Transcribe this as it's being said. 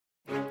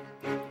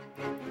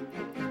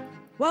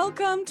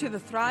Welcome to the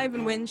Thrive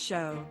and Win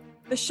Show,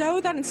 the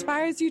show that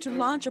inspires you to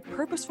launch a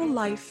purposeful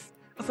life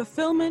of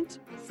fulfillment,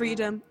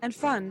 freedom, and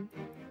fun.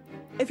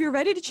 If you're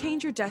ready to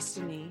change your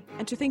destiny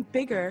and to think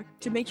bigger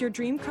to make your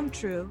dream come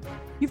true,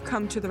 you've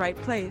come to the right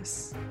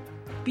place.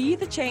 Be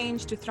the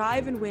change to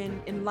thrive and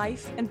win in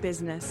life and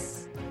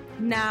business.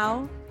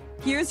 Now,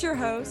 here's your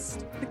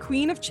host, the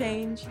Queen of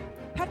Change,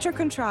 Petra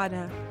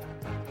Contrada.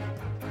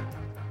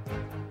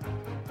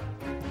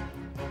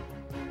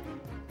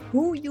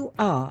 Who you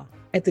are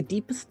at the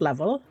deepest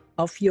level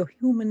of your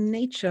human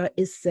nature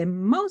is the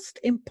most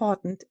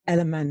important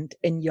element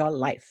in your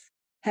life.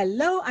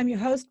 Hello, I'm your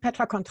host,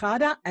 Petra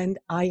Contrada, and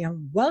I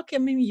am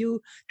welcoming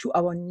you to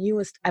our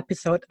newest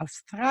episode of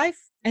Thrive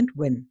and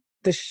Win,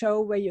 the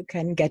show where you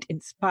can get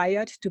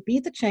inspired to be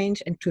the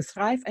change and to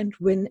thrive and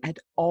win at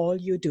all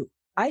you do.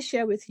 I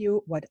share with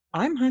you what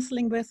I'm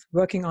hustling with,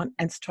 working on,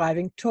 and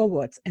striving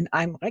towards. And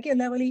I'm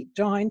regularly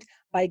joined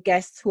by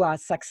guests who are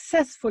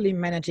successfully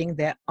managing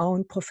their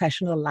own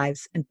professional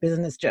lives and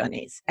business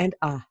journeys and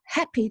are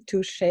happy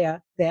to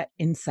share their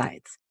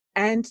insights.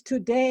 And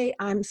today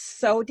I'm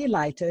so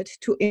delighted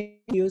to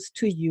introduce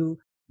to you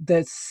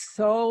the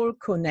Soul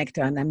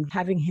Connector. And I'm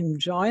having him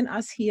join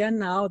us here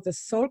now, the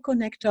Soul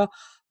Connector,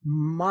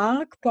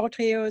 Mark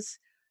Porteous.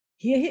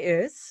 Here he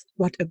is.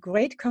 What a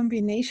great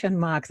combination,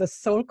 Mark. The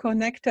Soul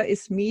Connector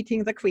is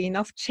meeting the Queen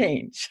of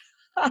Change.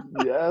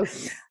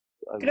 Yes.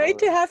 Great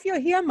to have you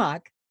here,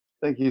 Mark.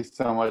 Thank you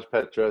so much,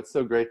 Petra. It's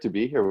so great to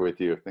be here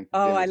with you. Thank you.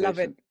 Oh, I love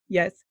it.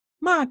 Yes.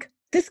 Mark,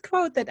 this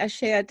quote that I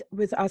shared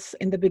with us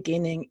in the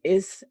beginning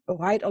is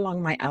right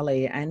along my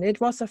alley. And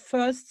it was the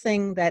first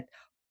thing that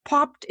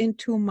popped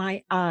into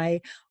my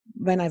eye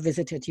when I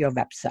visited your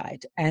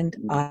website. And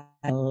I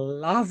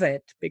love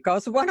it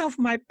because one of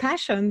my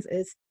passions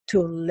is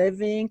to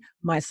living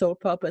my soul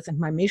purpose, and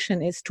my mission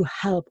is to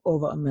help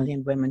over 1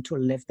 million women to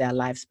live their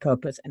life's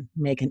purpose and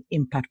make an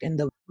impact in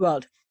the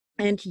world.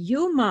 And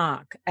you,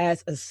 Mark,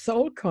 as a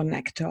soul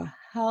connector,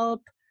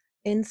 help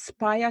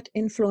inspired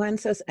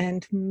influencers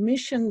and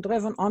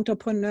mission-driven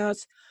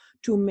entrepreneurs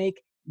to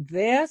make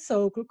their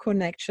soul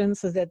connection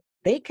so that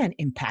they can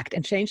impact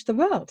and change the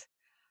world.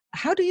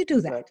 How do you do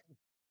that?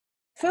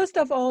 First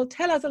of all,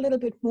 tell us a little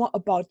bit more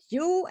about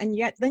you, and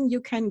yet then you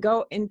can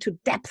go into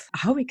depth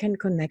how we can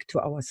connect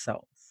to our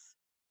souls.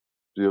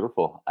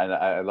 Beautiful.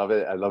 I love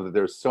it. I love that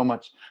there's so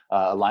much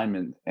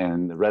alignment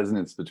and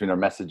resonance between our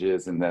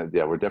messages, and that,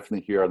 we're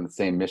definitely here on the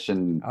same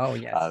mission. Oh,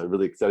 yes.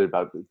 Really excited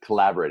about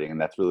collaborating, and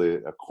that's really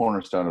a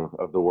cornerstone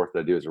of the work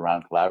that I do is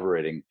around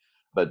collaborating.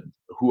 But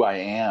who I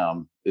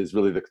am is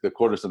really the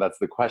cornerstone. That's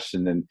the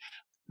question. And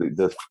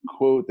the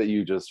quote that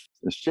you just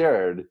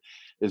shared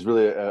is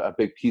really a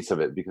big piece of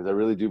it, because I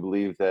really do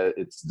believe that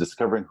it's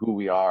discovering who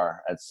we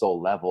are at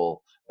soul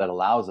level that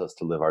allows us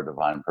to live our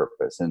divine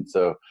purpose. And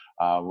so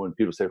when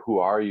people say, who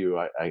are you?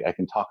 I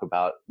can talk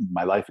about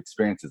my life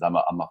experiences. I'm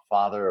a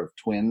father of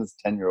twins,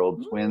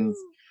 10-year-old twins,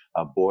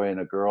 a boy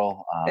and a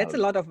girl. That's a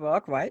lot of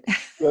work, right?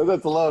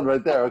 That's alone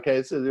right there.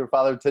 Okay, so you're a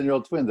father of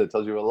 10-year-old twins. That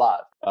tells you a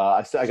lot.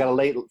 I got a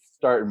late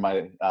start in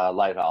my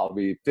life. I'll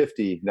be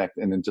 50 next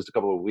in just a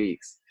couple of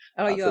weeks.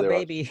 Oh, you're a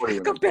baby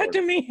compared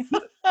to me.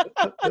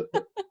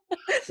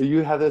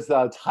 You have this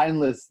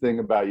timeless thing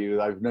about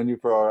you. I've known you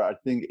for, I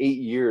think, 8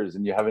 years,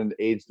 and you haven't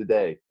aged a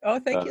day. Oh,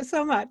 thank you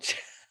so much.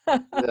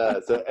 Yeah.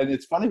 So, and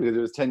it's funny because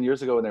it was 10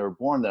 years ago when they were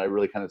born that I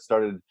really kind of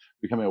started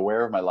becoming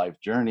aware of my life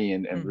journey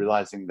and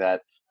realizing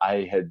that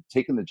I had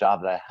taken the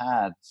job that I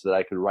had so that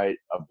I could write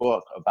a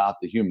book about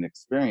the human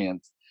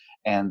experience.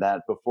 And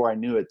that before I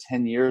knew it,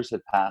 10 years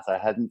had passed. I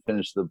hadn't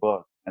finished the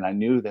book. And I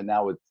knew that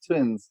now with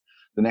twins,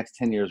 the next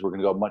 10 years were going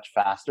to go much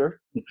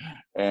faster.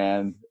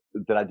 And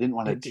that I didn't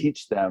want to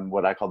teach them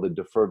what I call the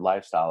deferred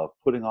lifestyle of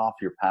putting off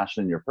your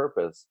passion and your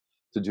purpose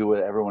to do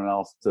what everyone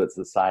else, so that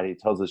society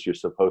tells us you're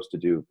supposed to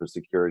do for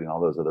security and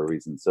all those other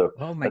reasons. So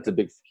that's a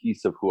big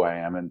piece of who I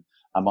am. And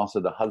I'm also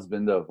the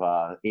husband of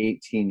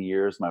 18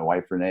 years. My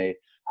wife, Renee,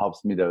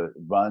 helps me to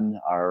run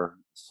our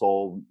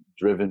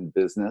soul-driven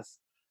business.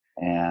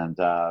 And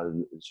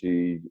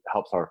she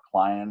helps our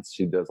clients.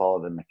 She does all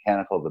of the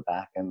mechanical, the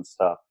back-end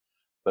stuff.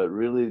 But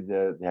really,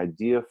 the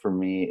idea for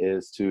me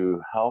is to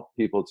help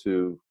people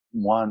to,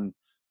 one,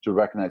 to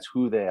recognize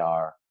who they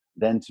are,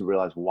 then to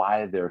realize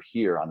why they're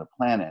here on the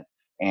planet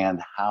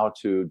and how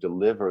to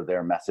deliver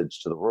their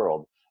message to the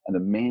world. And the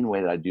main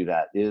way that I do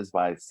that is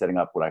by setting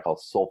up what I call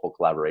soulful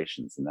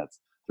collaborations. And that's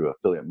through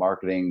affiliate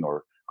marketing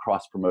or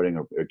cross-promoting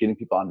or getting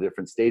people on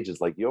different stages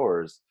like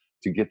yours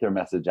to get their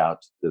message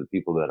out to the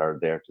people that are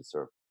there to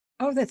serve.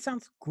 Oh, that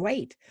sounds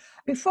great.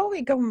 Before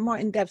we go more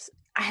in depth,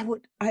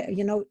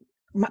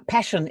 my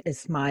passion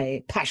is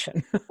my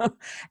passion.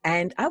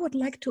 And I would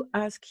like to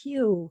ask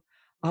you,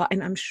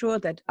 and I'm sure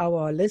that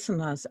our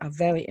listeners are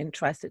very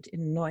interested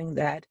in knowing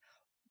that,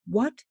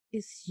 what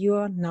is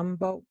your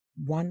number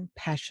one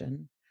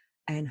passion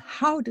and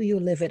how do you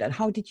live it? And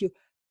how did you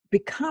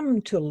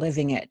become to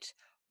living it?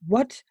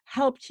 What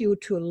helped you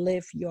to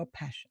live your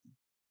passion?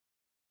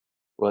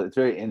 Well, it's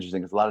very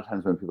interesting because a lot of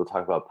times when people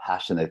talk about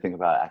passion, they think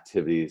about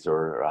activities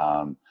or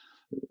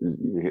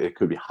it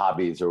could be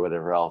hobbies or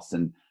whatever else.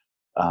 And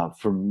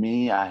For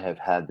me, I have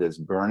had this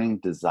burning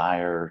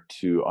desire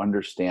to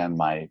understand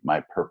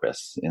my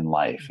purpose in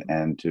life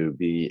Mhm. and to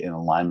be in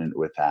alignment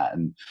with that.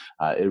 And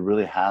it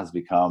really has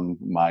become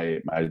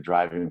my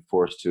driving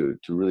force to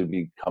really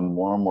become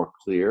more and more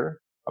clear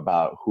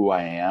about who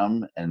I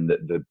am and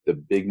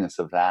the bigness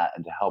of that,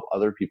 and to help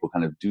other people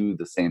kind of do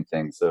the same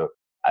thing. So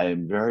I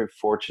am very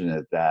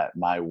fortunate that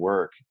my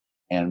work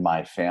and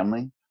my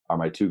family are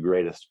my two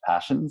greatest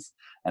passions,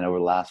 and over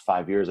the last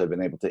 5 years, I've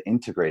been able to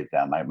integrate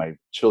them. My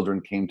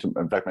children came to,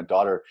 in fact, my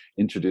daughter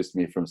introduced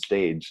me from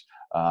stage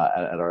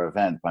at our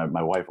event.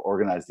 My wife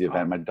organized the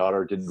event. Oh, My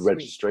daughter did sweet.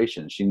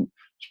 registration.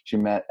 She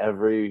met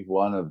every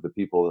one of the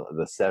people,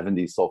 the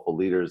 70 soulful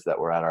leaders that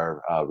were at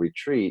our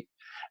retreat.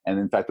 And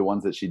in fact, the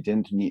ones that she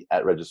didn't meet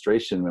at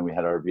registration when we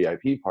had our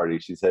VIP party,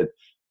 she said,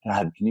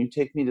 "Dad, can you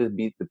take me to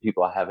meet the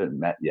people I haven't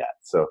met yet?"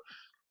 So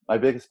my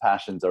biggest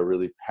passions are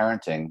really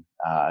parenting.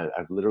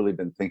 I've literally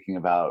been thinking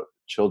about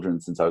children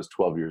since I was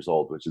 12 years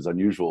old, which is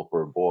unusual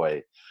for a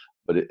boy,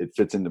 but it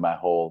fits into my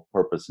whole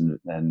purpose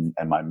and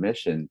my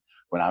mission.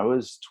 When I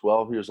was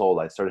 12 years old,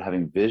 I started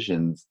having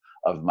visions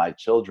of my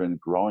children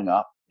growing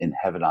up in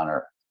heaven on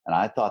earth. And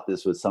I thought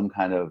this was some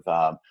kind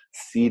of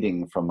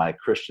seeding from my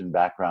Christian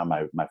background.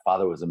 My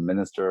father was a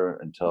minister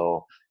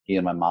until he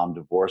and my mom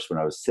divorced when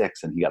I was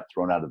 6, and he got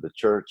thrown out of the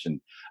church.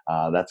 And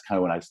that's kind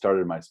of when I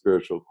started my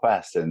spiritual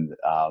quest. And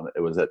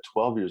it was at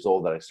 12 years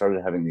old that I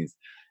started having these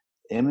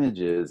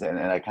images, and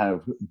I kind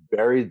of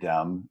buried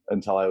them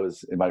until I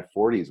was in my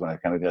 40s, when I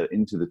kind of got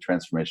into the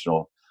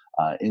transformational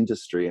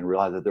industry and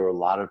realized that there were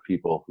a lot of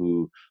people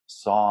who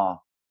saw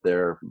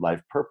their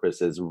life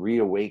purpose as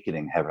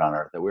reawakening heaven on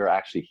earth, that we were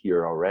actually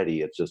here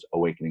already. It's just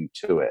awakening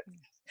to it.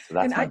 So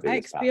And that's my I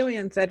biggest passion.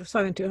 experienced that,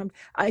 sorry to interrupt,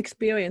 I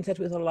experienced that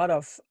with a lot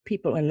of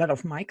people, a lot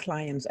of my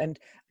clients. And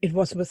it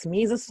was with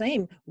me the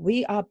same.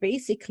 We are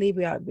basically,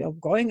 we are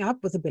growing up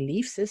with a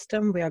belief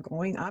system. We are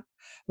growing up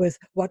with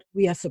what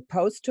we are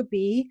supposed to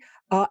be.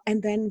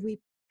 And then we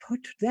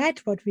put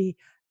that, what we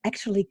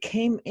actually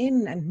came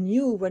in and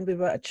knew when we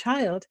were a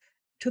child,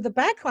 to the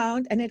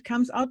background, and it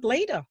comes out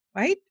later,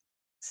 right?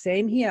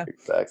 Same here.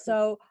 Exactly.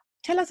 So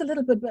tell us a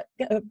little bit,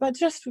 but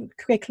just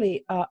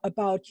quickly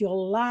about your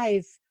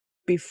life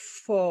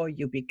before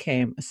you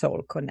became a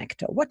soul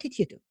connector. What did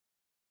you do?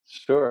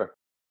 Sure.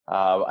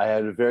 I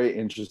had a very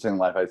interesting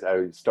life.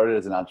 I started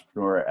as an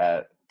entrepreneur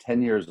at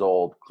 10 years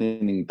old,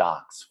 cleaning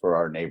docks for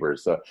our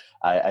neighbors. So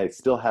I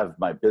still have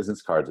my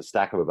business cards, a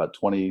stack of about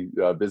 20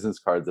 business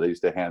cards that I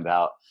used to hand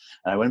out.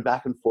 And I went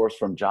back and forth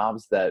from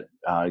jobs that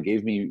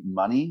gave me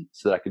money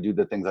so that I could do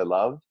the things I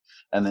loved,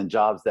 and then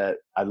jobs that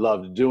I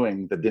loved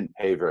doing that didn't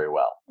pay very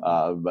well.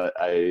 But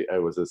I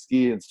was a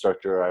ski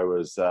instructor. I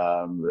was,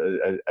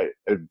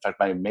 in fact,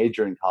 my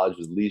major in college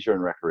was leisure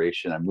and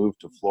recreation. I moved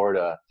to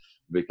Florida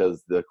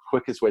because the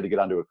quickest way to get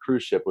onto a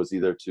cruise ship was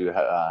either to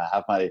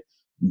have my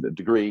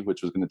degree,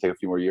 which was going to take a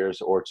few more years,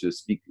 or to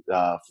speak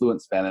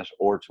fluent Spanish,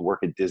 or to work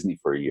at Disney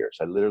for a year.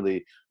 So I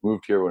literally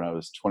moved here when I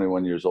was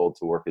 21 years old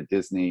to work at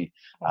Disney.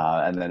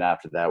 And then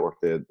after that,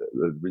 worked at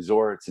the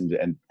resorts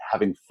and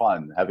having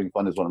fun. Having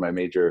fun is one of my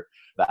major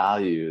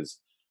values.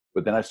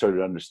 But then I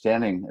started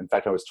understanding, in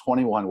fact, I was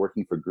 21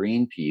 working for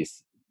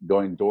Greenpeace,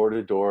 going door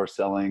to door,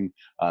 selling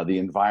the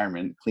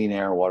environment, clean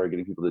air, water,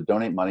 getting people to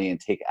donate money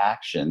and take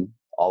action,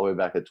 all the way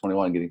back at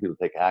 21, getting people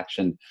to take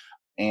action.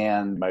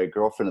 And my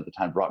girlfriend at the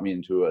time brought me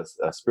into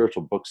a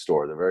spiritual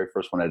bookstore, the very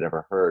first one I'd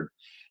ever heard.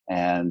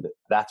 And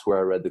that's where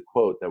I read the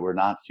quote that we're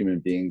not human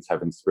beings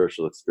having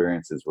spiritual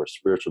experiences, we're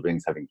spiritual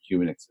beings having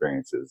human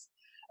experiences.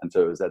 And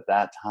so it was at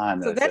that time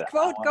that So I said, that I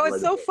quote want to goes write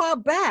a so book. far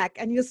back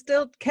and you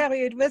still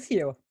carry it with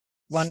you.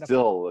 Wonderful.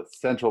 Still a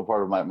central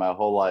part of my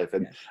whole life.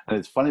 Yes. And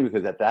it's funny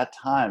because at that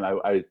time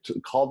I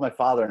called my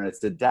father and I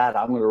said, "Dad,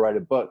 I'm going to write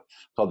a book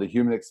called The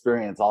Human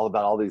Experience, all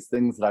about all these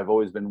things that I've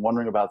always been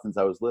wondering about since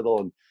I was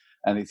little."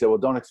 And he said, "Well,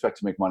 don't expect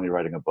to make money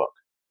writing a book."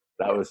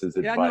 That was Yes.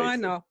 his Yeah, no, I advice.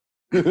 know.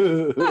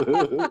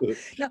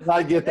 No,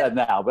 I get that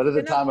now, but at you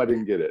the know, time I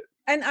didn't get it.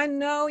 and I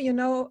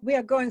know, we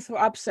are going through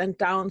ups and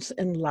downs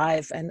in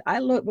life, and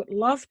I would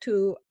love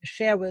to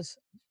share with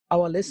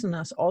our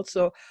listeners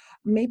also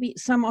maybe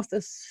some of the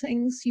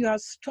things you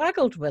have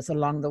struggled with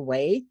along the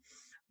way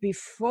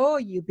before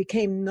you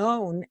became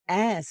known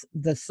as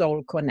the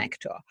soul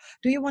connector.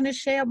 Do you want to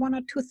share one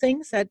or two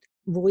things that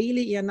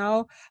really,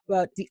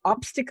 were the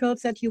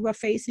obstacles that you were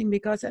facing?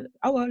 Because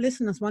our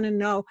listeners want to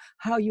know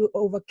how you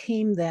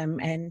overcame them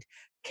and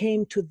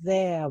came to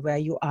there where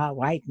you are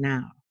right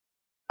now.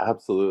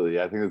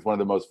 Absolutely. I think it's one of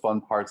the most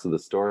fun parts of the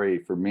story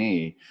for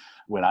me.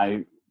 When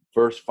I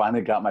first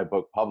finally got my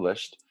book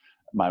published,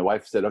 my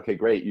wife said, "Okay,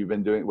 great. You've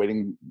been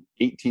waiting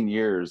 18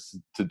 years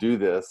to do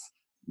this.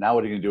 Now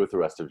what are you going to do with the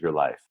rest of your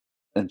life?"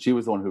 And she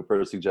was the one who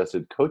first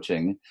suggested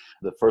coaching.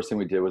 The first thing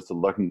we did was to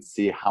look and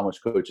see how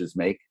much coaches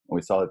make. And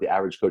we saw that the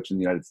average coach in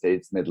the United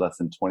States made less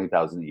than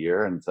 20,000 a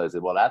year. And so I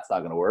said, "Well, that's not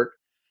going to work.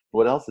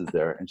 What else is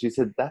there?" And she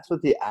said, "That's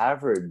what the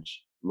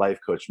average life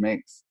coach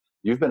makes.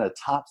 You've been a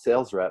top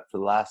sales rep for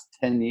the last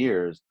 10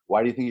 years.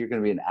 Why do you think you're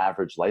going to be an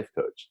average life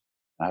coach?"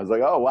 And I was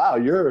like, oh, wow,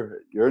 you're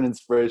an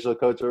inspirational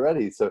coach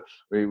already. So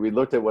we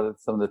looked at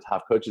what some of the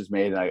top coaches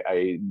made, and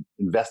I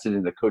invested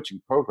in the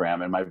coaching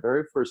program. And my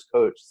very first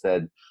coach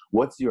said,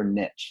 what's your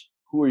niche?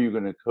 Who are you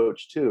going to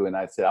coach to? And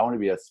I said, I want to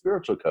be a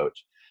spiritual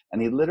coach.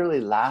 And he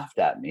literally laughed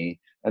at me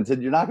and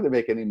said, you're not going to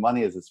make any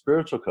money as a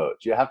spiritual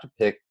coach. You have to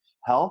pick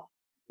health,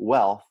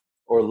 wealth,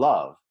 or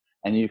love.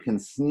 And you can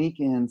sneak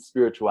in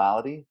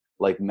spirituality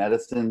like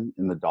medicine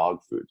in the dog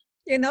food.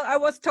 I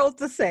was told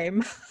the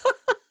same.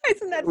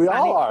 Isn't that we funny?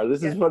 all are.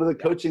 This is one of the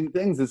coaching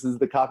things. This is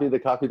the copy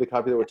that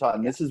we're taught.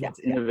 And this is what's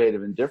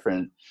innovative and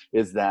different,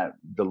 is that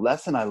the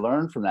lesson I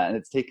learned from that, and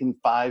it's taken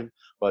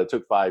it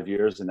took 5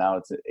 years, and now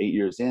it's 8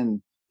 years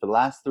in. For the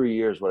last 3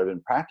 years, what I've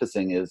been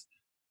practicing is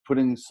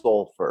putting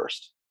soul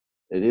first.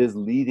 It is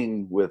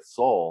leading with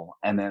soul,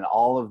 and then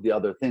all of the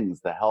other things,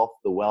 the health,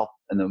 the wealth,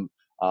 and the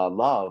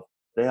love,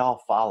 they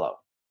all follow.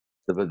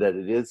 So that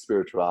it is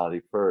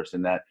spirituality first,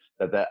 and that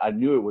I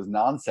knew it was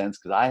nonsense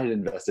because I had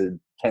invested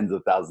tens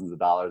of thousands of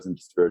dollars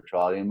into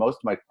spirituality, and most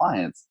of my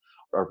clients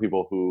are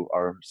people who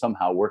are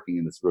somehow working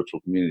in the spiritual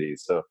community.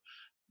 So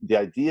the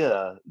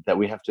idea that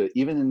we have to,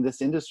 even in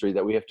this industry,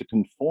 that we have to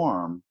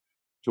conform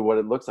to what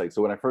it looks like.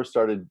 So when I first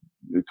started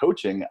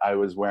coaching, I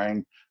was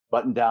wearing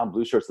button-down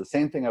blue shirts, the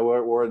same thing I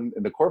wore in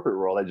the corporate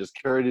world. I just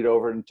carried it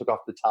over and took off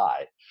the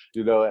tie,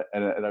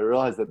 and I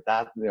realized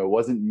that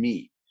wasn't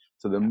me.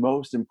 So the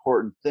most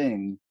important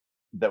thing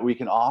that we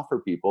can offer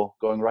people,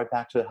 going right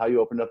back to how you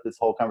opened up this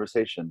whole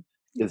conversation,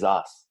 is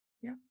us.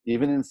 Yeah.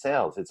 Even in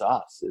sales, it's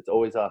us. It's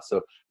always us.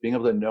 So being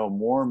able to know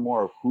more and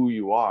more of who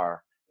you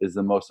are is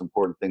the most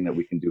important thing that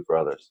we can do for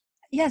others.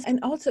 Yes, and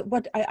also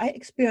what I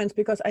experience,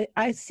 because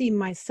I see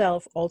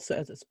myself also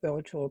as a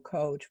spiritual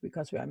coach,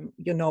 because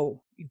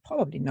you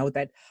probably know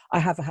that I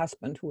have a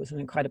husband who is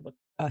an incredible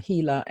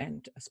healer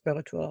and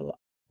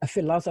a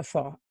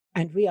philosopher,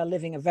 and we are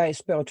living a very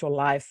spiritual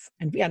life,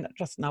 and we are not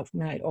just now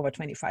married over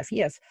 25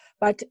 years,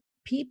 but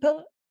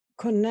people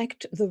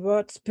connect the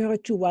word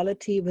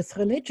spirituality with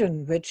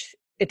religion, which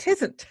it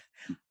isn't.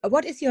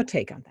 What is your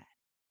take on that?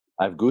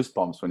 I have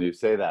goosebumps when you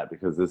say that,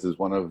 because this is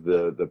one of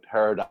the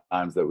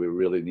paradigms that we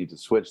really need to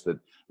switch, that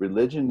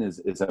religion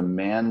is a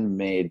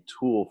man-made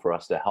tool for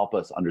us to help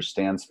us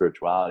understand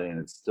spirituality, and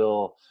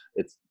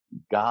it's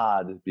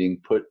God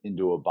being put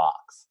into a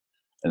box.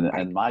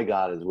 And my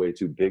God is way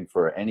too big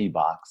for any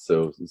box.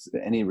 So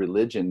any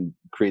religion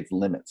creates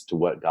limits to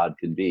what God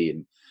can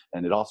be.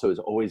 And it also is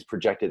always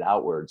projected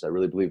outwards. I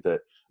really believe that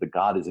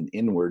God is an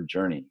inward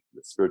journey.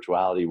 That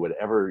spirituality,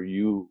 whatever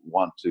you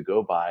want to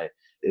go by,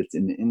 it's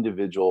an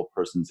individual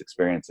person's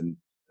experience. And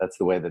that's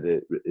the way that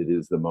it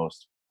is the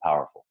most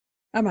powerful.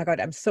 Oh my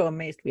God, I'm so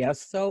amazed. We are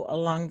so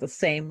along the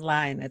same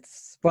line.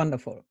 It's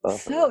wonderful.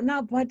 So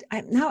now,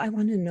 I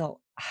want to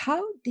know,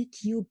 how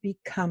did you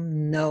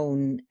become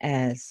known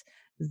as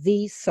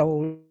the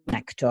soul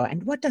connector,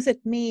 and what does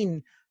it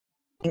mean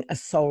being a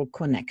soul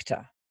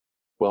connector?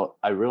 Well,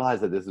 I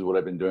realized that this is what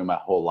I've been doing my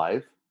whole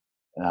life.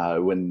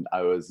 When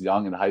I was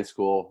young in high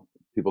school,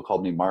 people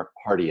called me Mark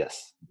Partius,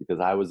 because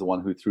I was the one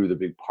who threw the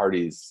big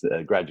parties,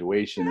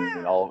 graduation,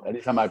 and all.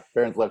 Anytime my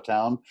parents left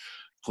town,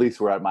 police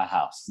were at my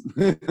house.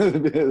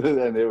 And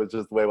it was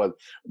just the way it was.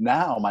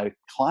 Now my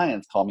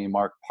clients call me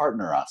Mark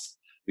Partner Us,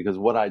 because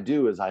what I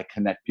do is I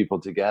connect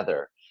people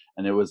together.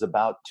 And it was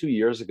about 2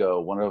 years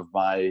ago, one of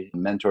my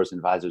mentors and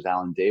advisors,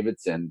 Alan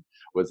Davidson,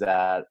 was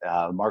at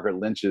Margaret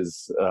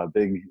Lynch's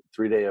big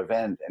 3-day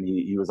event. And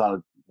he was on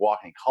a walk,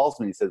 and he calls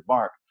me and he says,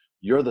 Mark,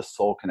 you're the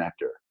soul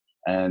connector.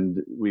 And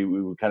we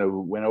kind of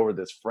went over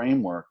this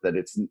framework that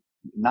it's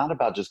not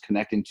about just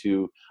connecting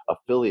to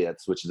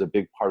affiliates, which is a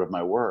big part of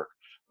my work,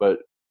 but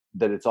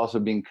that it's also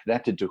being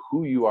connected to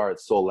who you are at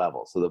soul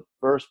level. So the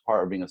first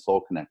part of being a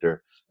soul connector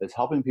is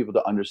helping people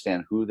to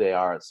understand who they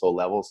are at soul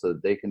level, so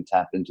that they can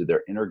tap into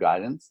their inner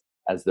guidance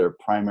as their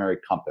primary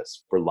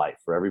compass for life,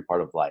 for every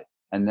part of life.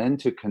 And then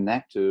to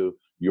connect to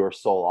your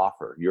soul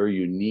offer, your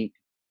unique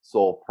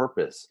soul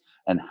purpose,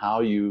 and how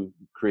you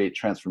create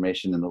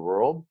transformation in the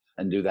world,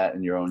 and do that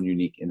in your own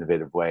unique,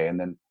 innovative way. And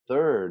then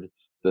third,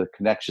 the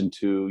connection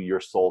to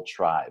your soul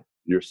tribe.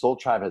 Your soul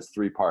tribe has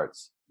 3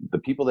 parts. The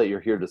people that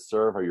you're here to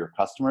serve are your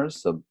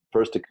customers. So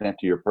first, to connect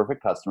to your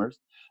perfect customers,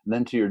 and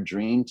then to your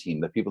dream team,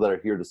 the people that are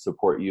here to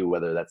support you,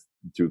 whether that's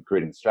through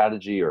creating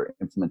strategy or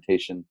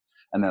implementation.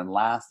 And then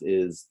last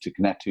is to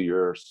connect to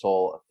your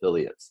soul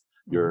affiliates,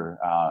 your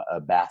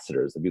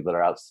ambassadors, the people that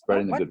are out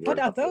spreading the good word. What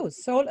are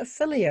those soul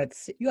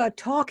affiliates? You are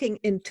talking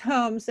in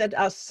terms that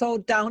are so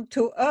down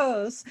to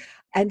earth.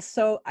 And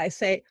so I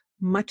say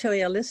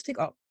materialistic,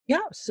 or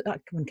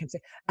one can say,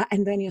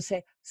 and then you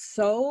say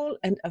soul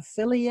and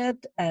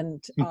affiliate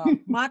and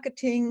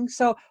marketing.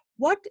 So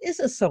what is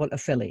a soul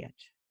affiliate?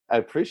 I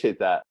appreciate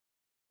that.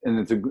 And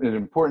it's an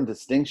important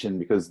distinction,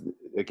 because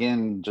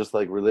again, just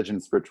like religion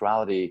and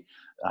spirituality,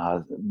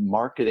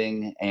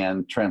 marketing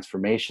and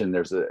transformation,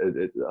 there's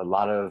a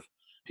lot of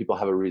people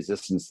have a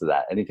resistance to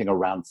that. Anything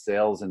around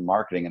sales and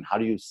marketing, and how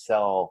do you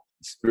sell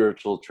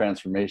spiritual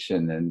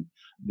transformation? And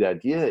the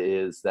idea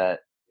is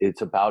that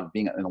it's about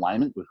being in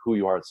alignment with who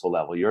you are at soul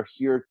level. You're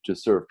here to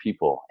serve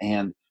people.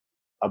 And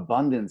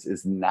abundance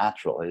is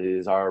natural. It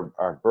is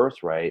our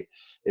birthright.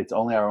 It's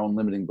only our own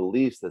limiting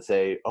beliefs that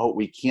say, oh,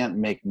 we can't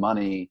make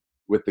money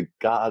with the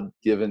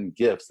God-given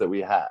gifts that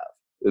we have.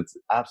 It's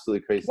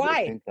absolutely crazy to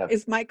Why think that.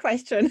 is my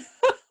question.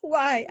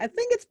 Why? I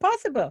think it's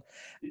possible.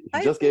 He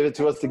I just gave think it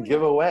to us to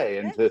give away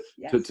and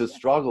to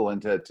struggle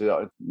and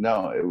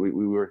no,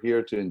 we were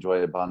here to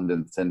enjoy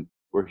abundance, and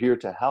we're here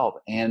to help,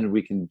 and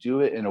we can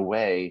do it in a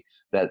way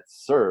that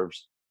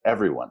serves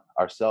everyone,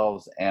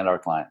 ourselves and our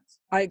clients.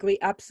 I agree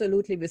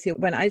absolutely with you.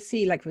 When I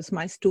see, like with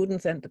my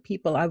students and the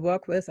people I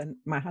work with and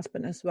my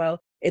husband as well,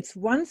 it's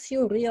once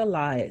you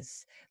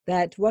realize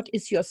that what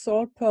is your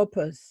sole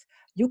purpose,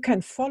 you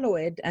can follow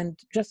it and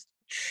just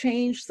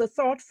change the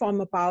thought form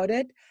about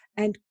it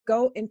and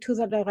go into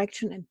the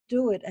direction and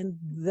do it. And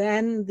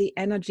then the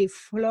energy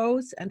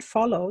flows and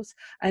follows.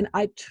 And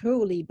I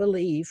truly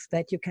believe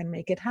that you can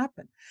make it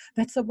happen.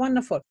 That's a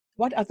wonderful.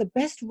 What are the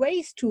best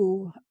ways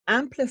to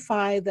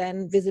amplify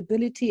then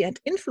visibility and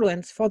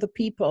influence for the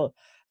people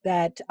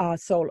that are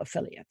soul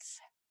affiliates?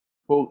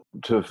 Well,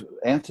 to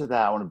answer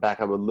that, I want to back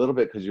up a little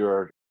bit because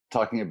you're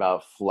talking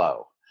about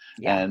flow.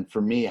 Yeah. And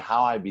for me,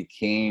 how I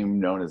became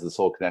known as the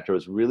Soul Connector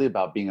was really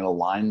about being in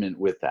alignment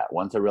with that.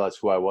 Once I realized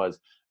who I was,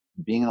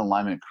 being in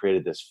alignment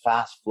created this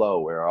fast flow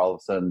where all of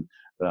a sudden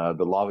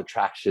the law of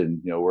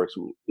attraction, works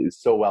is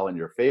so well in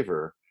your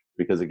favor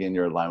because, again,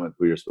 you're aligned with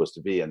who you're supposed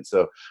to be. And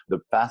so the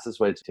fastest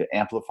way to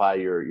amplify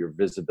your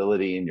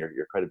visibility and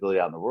your credibility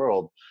out in the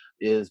world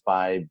is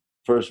by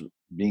first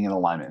being in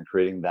alignment and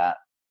creating that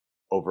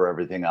over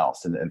everything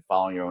else and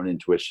following your own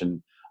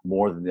intuition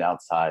more than the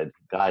outside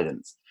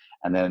guidance.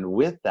 And then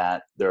with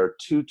that, there are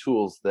two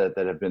tools that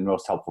have been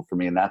most helpful for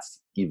me, and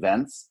that's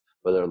events,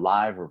 whether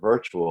live or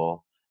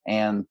virtual,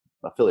 and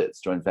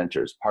affiliates, joint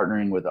ventures,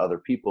 partnering with other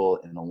people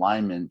in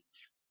alignment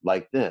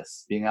like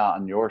this, being out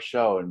on your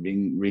show and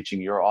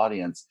reaching your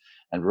audience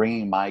and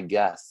bringing my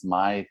guests,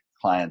 my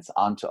clients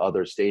onto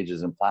other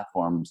stages and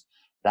platforms.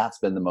 That's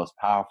been the most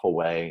powerful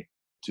way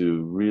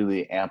to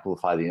really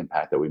amplify the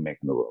impact that we make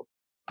in the world.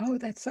 Oh,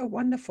 that's so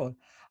wonderful.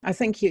 I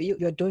think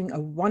you're doing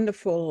a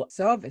wonderful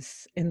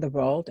service in the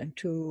world and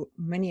to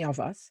many of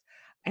us.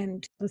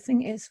 And the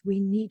thing is,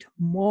 we need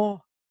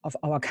more of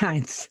our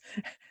kinds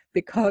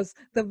because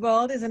the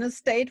world is in a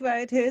state where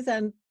it is,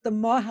 and the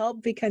more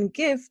help we can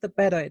give, the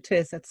better it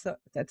is.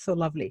 That's so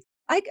lovely.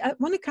 I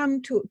want to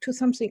come to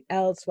something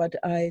else, what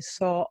I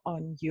saw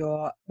on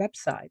your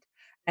website.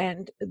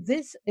 And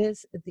this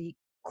is the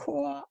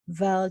Core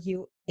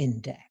Value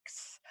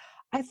Index.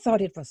 I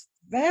thought it was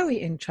very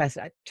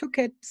interesting. I took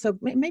it, so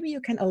maybe you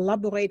can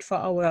elaborate for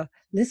our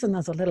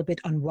listeners a little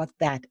bit on what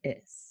that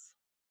is.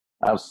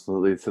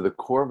 Absolutely. So the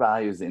Core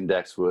Values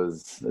Index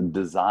was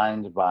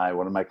designed by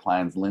one of my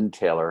clients, Lynn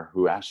Taylor,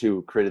 who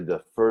actually created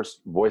the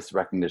first voice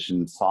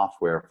recognition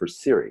software for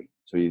Siri.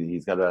 So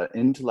he's got an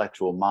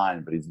intellectual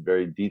mind, but he's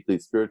very deeply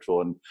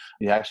spiritual. And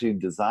he actually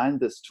designed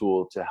this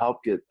tool to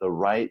help get the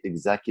right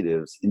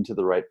executives into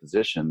the right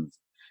positions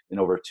in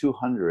over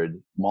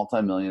 200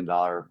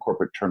 multi-million-dollar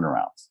corporate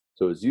turnarounds.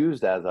 So it was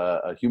used as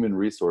a human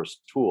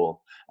resource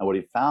tool. And what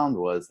he found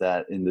was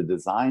that in the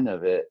design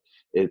of it,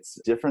 it's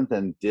different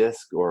than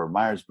DISC or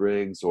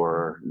Myers-Briggs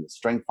or the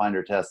Strength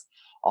Finder test.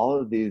 All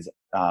of these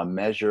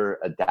measure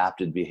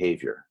adapted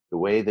behavior, the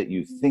way that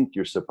you think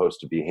you're supposed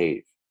to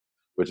behave,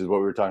 which is what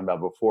we were talking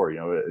about before,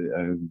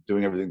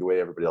 doing everything the way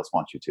everybody else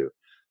wants you to.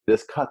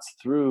 This cuts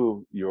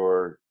through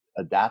your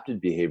adapted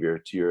behavior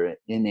to your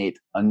innate,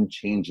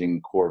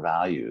 unchanging core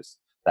values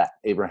that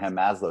Abraham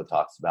Maslow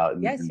talks about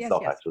in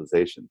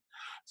self-actualization.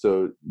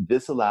 So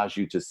this allows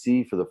you to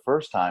see for the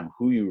first time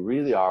who you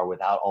really are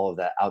without all of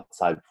that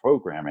outside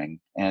programming.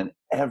 And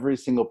every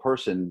single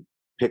person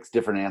picks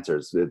different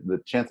answers. The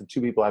chance of two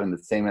people having the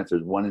same answer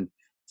is 1 in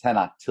 10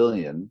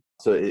 octillion.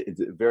 So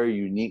it's very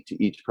unique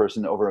to each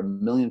person. Over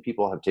 1 million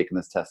people have taken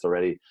this test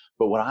already.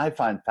 But what I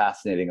find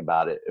fascinating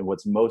about it and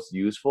what's most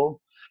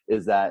useful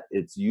is that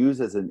it's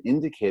used as an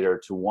indicator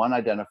to, one,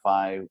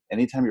 identify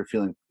anytime you're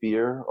feeling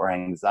fear or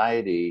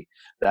anxiety,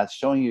 that's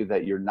showing you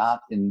that you're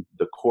not in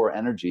the core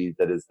energy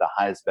that is the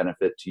highest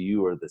benefit to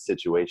you or the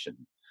situation.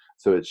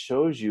 So it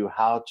shows you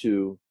how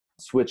to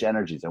switch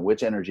energies and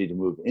which energy to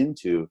move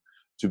into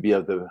to be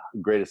of the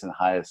greatest and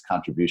highest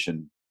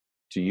contribution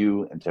to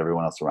you and to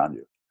everyone else around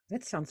you.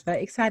 That sounds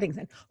very exciting.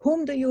 Then,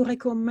 whom do you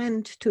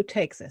recommend to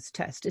take this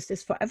test? Is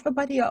this for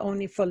everybody or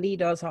only for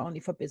leaders or only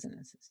for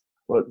businesses?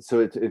 Well, so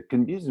it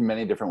can be used in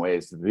many different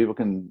ways. People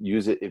can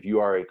use it if you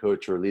are a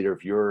coach or a leader.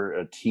 If you're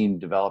a team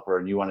developer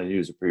and you want to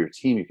use it for your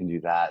team, you can do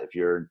that. If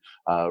you're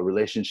a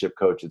relationship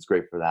coach, it's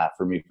great for that.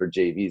 For me, for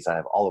JVs, I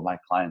have all of my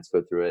clients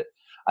go through it.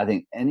 I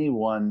think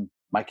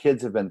my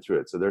kids have been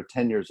through it. So they're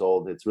 10 years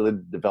old. It's really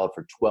developed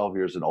for 12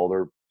 years and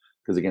older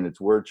because, again, it's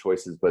word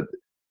choices, but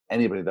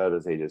anybody that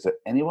those ages. So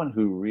anyone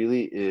who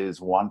really is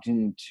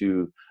wanting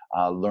to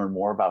learn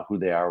more about who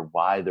they are,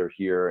 why they're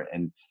here,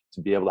 and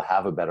to be able to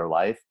have a better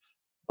life,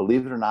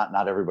 believe it or not,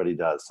 not everybody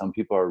does. Some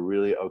people are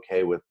really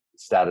okay with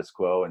status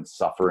quo and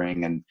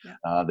suffering,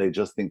 and they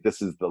just think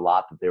this is the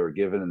lot that they were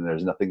given, and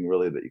there's nothing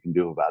really that you can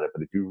do about it.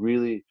 But if you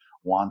really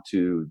want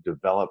to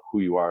develop who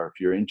you are, if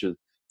you're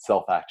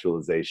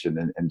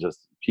self-actualization and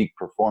just peak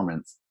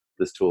performance,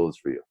 this tool is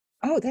for you.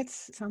 Oh, that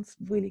sounds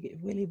really,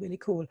 really, really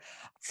cool.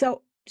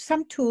 So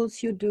some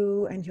tools you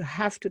do and you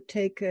have to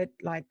take it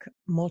like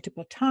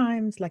multiple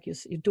times, like you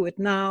do it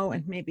now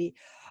and maybe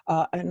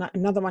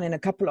another one in a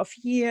couple of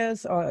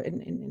years or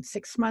in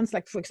 6 months.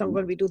 Like, for example,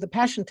 when we do the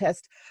passion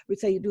test, we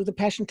say you do the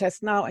passion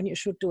test now and you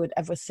should do it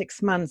every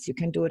 6 months. You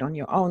can do it on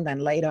your own then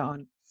later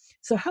on.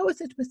 So how is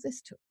it with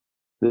this tool?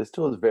 This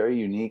tool is very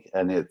unique,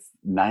 and it's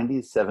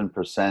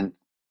 97%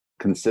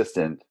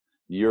 consistent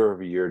year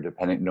over year,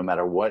 depending, no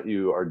matter what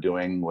you are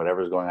doing,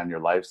 whatever's going on in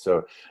your life.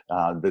 So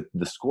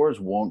the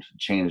scores won't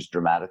change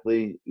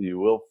dramatically. You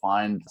will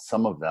find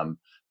some of them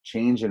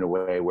change in a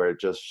way where it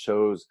just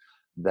shows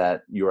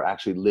that you're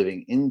actually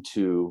living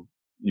into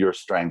your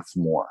strengths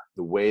more.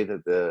 The way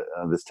that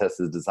this test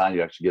is designed,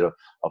 you actually get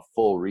a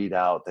full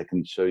readout that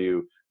can show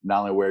you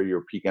not only where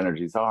your peak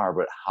energies are,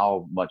 but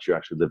how much you're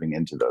actually living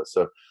into those.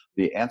 So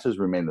the answers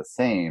remain the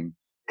same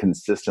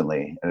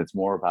consistently, and it's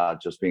more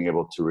about just being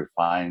able to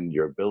refine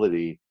your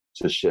ability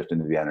to shift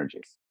into the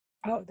energies.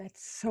 Oh,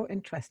 that's so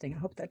interesting. I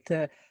hope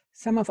that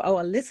some of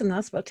our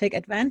listeners will take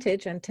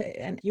advantage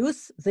and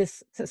use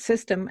this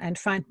system and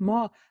find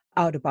more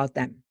out about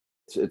them.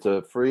 It's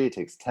a free, it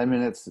takes 10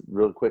 minutes,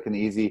 real quick and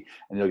easy,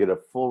 and you'll get a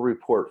full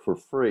report for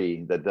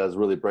free that does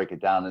really break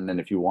it down. And then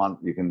if you want,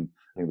 you can,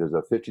 I think there's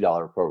a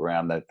 $50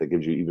 program that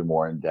gives you even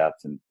more in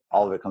depth, and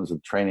all of it comes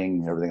with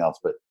training and everything else.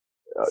 But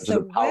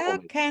so where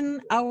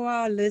can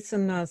our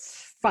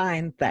listeners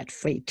find that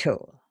free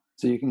tool?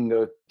 So you can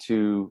go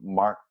to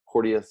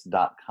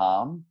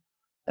markporteous.com.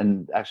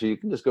 And actually, you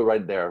can just go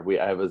right there.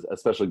 I have a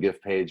special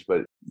gift page,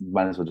 but you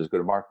might as well just go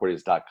to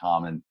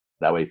markporteous.com, and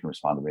that way you can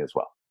respond to me as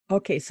well.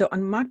 Okay, so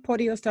on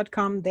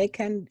markporteous.com, they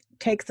can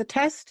take the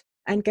test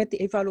and get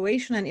the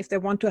evaluation. And if they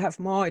want to have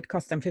more, it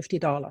costs them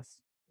 $50.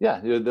 Yeah,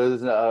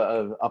 there's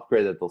an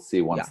upgrade that they'll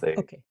see once they...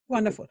 Okay,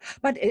 wonderful.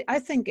 But I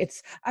think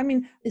it's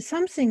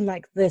something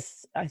like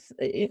this.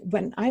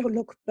 When I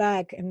look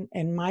back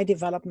in my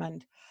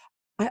development,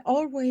 I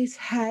always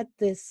had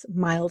these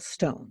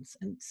milestones.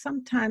 And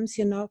sometimes,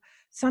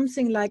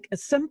 something like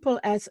as simple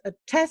as a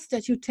test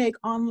that you take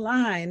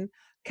online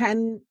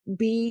can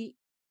be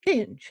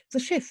change, the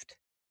shift.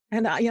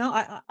 And,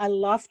 I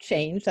love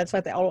change. That's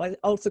why they always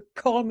also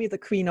call me the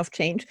queen of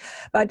change.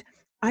 But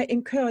I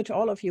encourage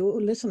all of you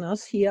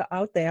listeners here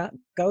out there,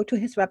 go to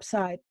his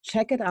website,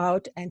 check it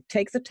out, and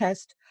take the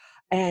test.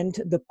 And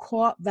the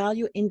Core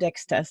Value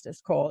Index test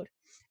is called.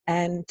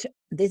 And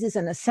this is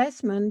an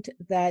assessment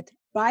that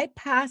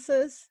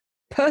bypasses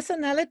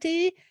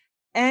personality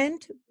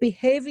and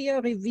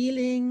behavior,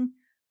 revealing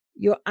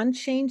your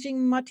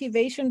unchanging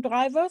motivation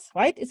drivers,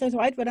 right? Is that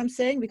right what I'm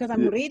saying? Because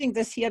I'm reading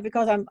this here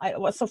because I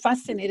was so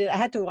fascinated. I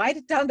had to write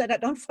it down that I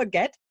don't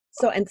forget.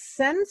 So, and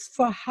sense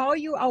for how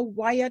you are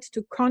wired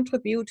to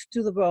contribute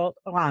to the world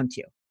around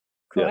you.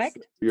 Correct?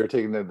 Yes. You're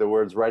taking the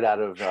words right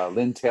out of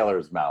Lynn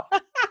Taylor's mouth.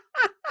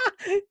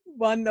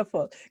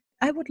 Wonderful.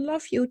 I would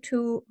love you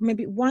to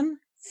maybe one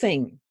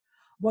thing,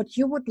 what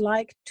you would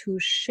like to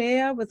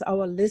share with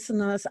our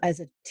listeners as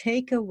a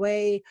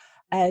takeaway,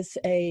 as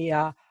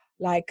a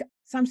like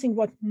something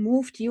what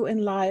moved you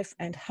in life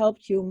and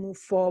helped you move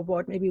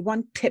forward. Maybe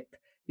one tip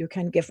you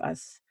can give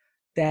us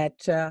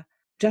that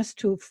just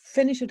to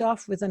finish it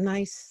off with a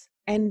nice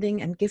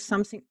ending and give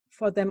something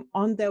for them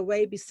on their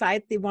way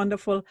beside the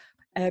wonderful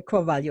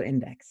Core Value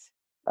Index.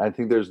 I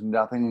think there's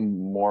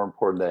nothing more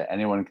important that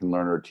anyone can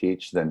learn or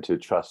teach than to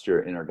trust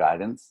your inner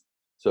guidance.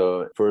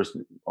 So first,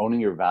 owning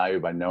your value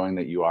by knowing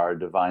that you are a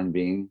divine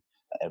being.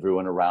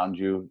 Everyone around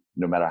you,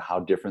 no matter how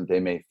different they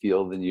may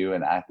feel than you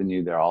and act than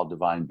you, they're all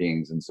divine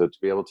beings. And so to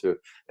be able to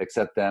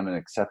accept them and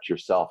accept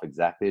yourself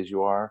exactly as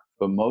you are,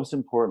 but most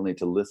importantly,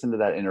 to listen to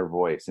that inner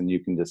voice. And you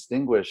can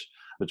distinguish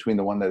between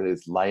the one that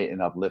is light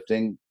and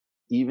uplifting,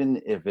 even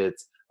if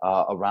it's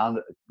around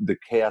the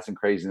chaos and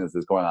craziness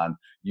that's going on,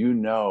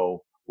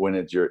 when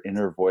it's your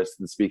inner voice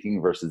that's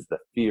speaking versus the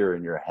fear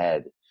in your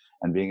head.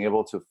 And being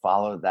able to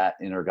follow that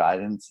inner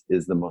guidance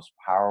is the most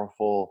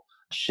powerful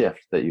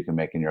shift that you can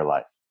make in your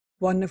life.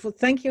 Wonderful.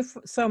 Thank you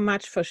so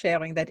much for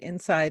sharing that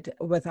insight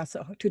with us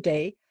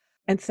today.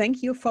 And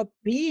thank you for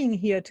being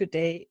here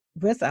today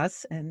with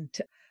us and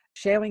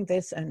sharing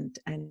this and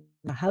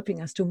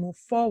helping us to move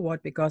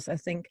forward, because I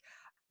think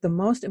the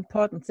most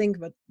important thing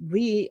that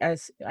we,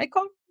 as I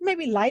call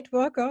maybe light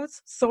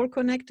workers, soul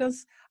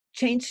connectors,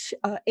 change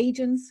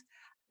agents,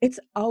 it's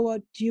our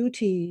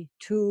duty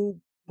to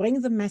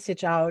bring the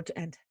message out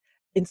and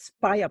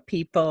inspire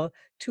people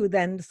to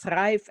then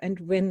thrive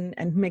and win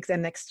and make their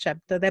next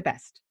chapter their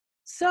best.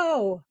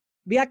 So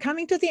we are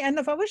coming to the end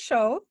of our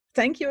show.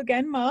 Thank you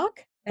again,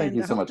 Mark. Thank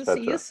you so much, Petra.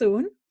 See you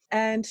soon.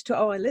 And to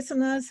our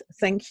listeners,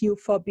 thank you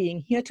for being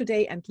here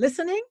today and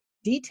listening.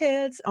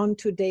 Details on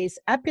today's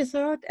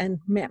episode and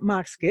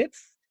Mark's gift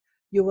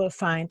you will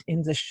find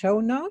in the show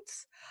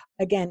notes.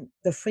 Again,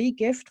 the free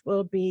gift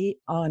will be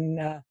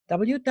on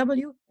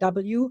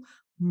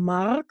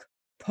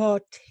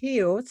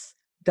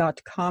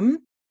www.markporteous.com.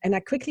 And I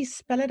quickly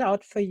spell it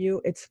out for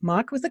you. It's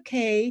Mark with a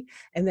K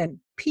and then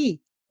Porteous,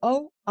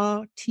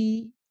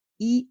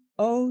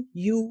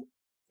 EOUS.com.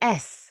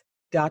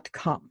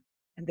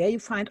 And there you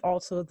find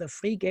also the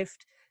free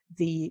gift,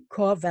 the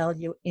Core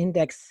Value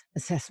Index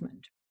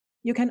Assessment.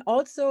 You can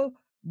also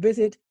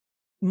visit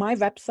my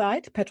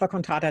website,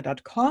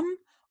 petracontrada.com,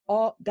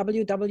 or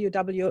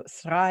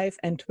www.Thrive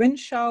and Win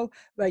Show,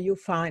 where you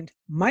find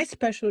my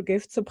special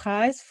gift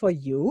surprise for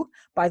you.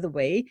 By the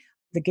way,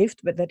 the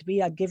gift that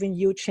we are giving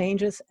you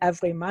changes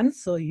every month,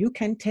 so you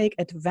can take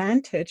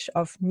advantage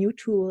of new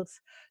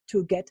tools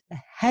to get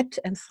ahead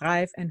and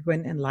thrive and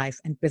win in life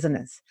and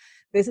business.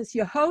 This is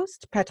your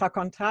host, Petra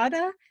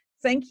Contrada.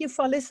 Thank you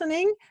for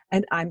listening,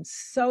 and I'm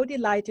so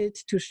delighted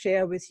to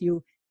share with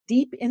you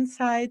deep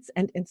insights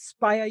and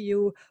inspire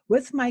you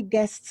with my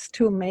guests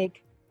to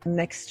make the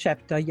next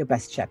chapter your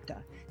best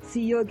chapter.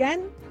 See you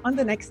again on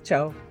the next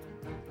show.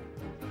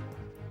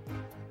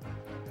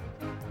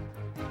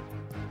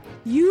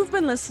 You've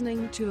been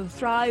listening to the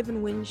Thrive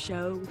and Win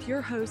Show with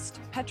your host,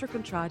 Petra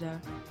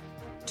Contrada.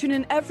 Tune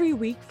in every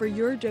week for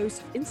your dose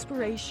of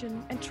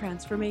inspiration and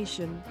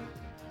transformation.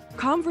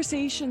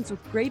 Conversations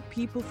with great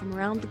people from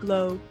around the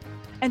globe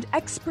and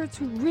experts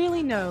who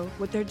really know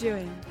what they're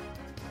doing.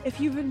 If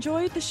you've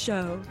enjoyed the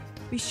show,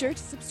 be sure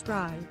to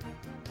subscribe.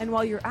 And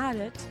while you're at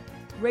it,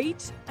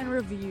 rate and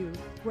review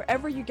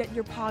wherever you get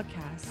your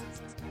podcasts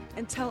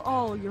and tell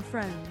all your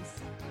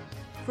friends.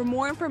 For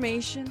more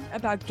information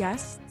about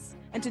guests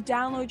and to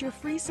download your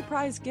free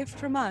surprise gift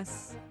from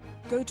us,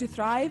 go to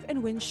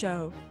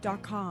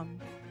thriveandwinshow.com.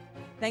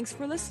 Thanks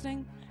for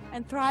listening,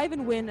 and thrive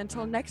and win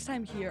until next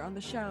time here on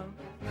the show.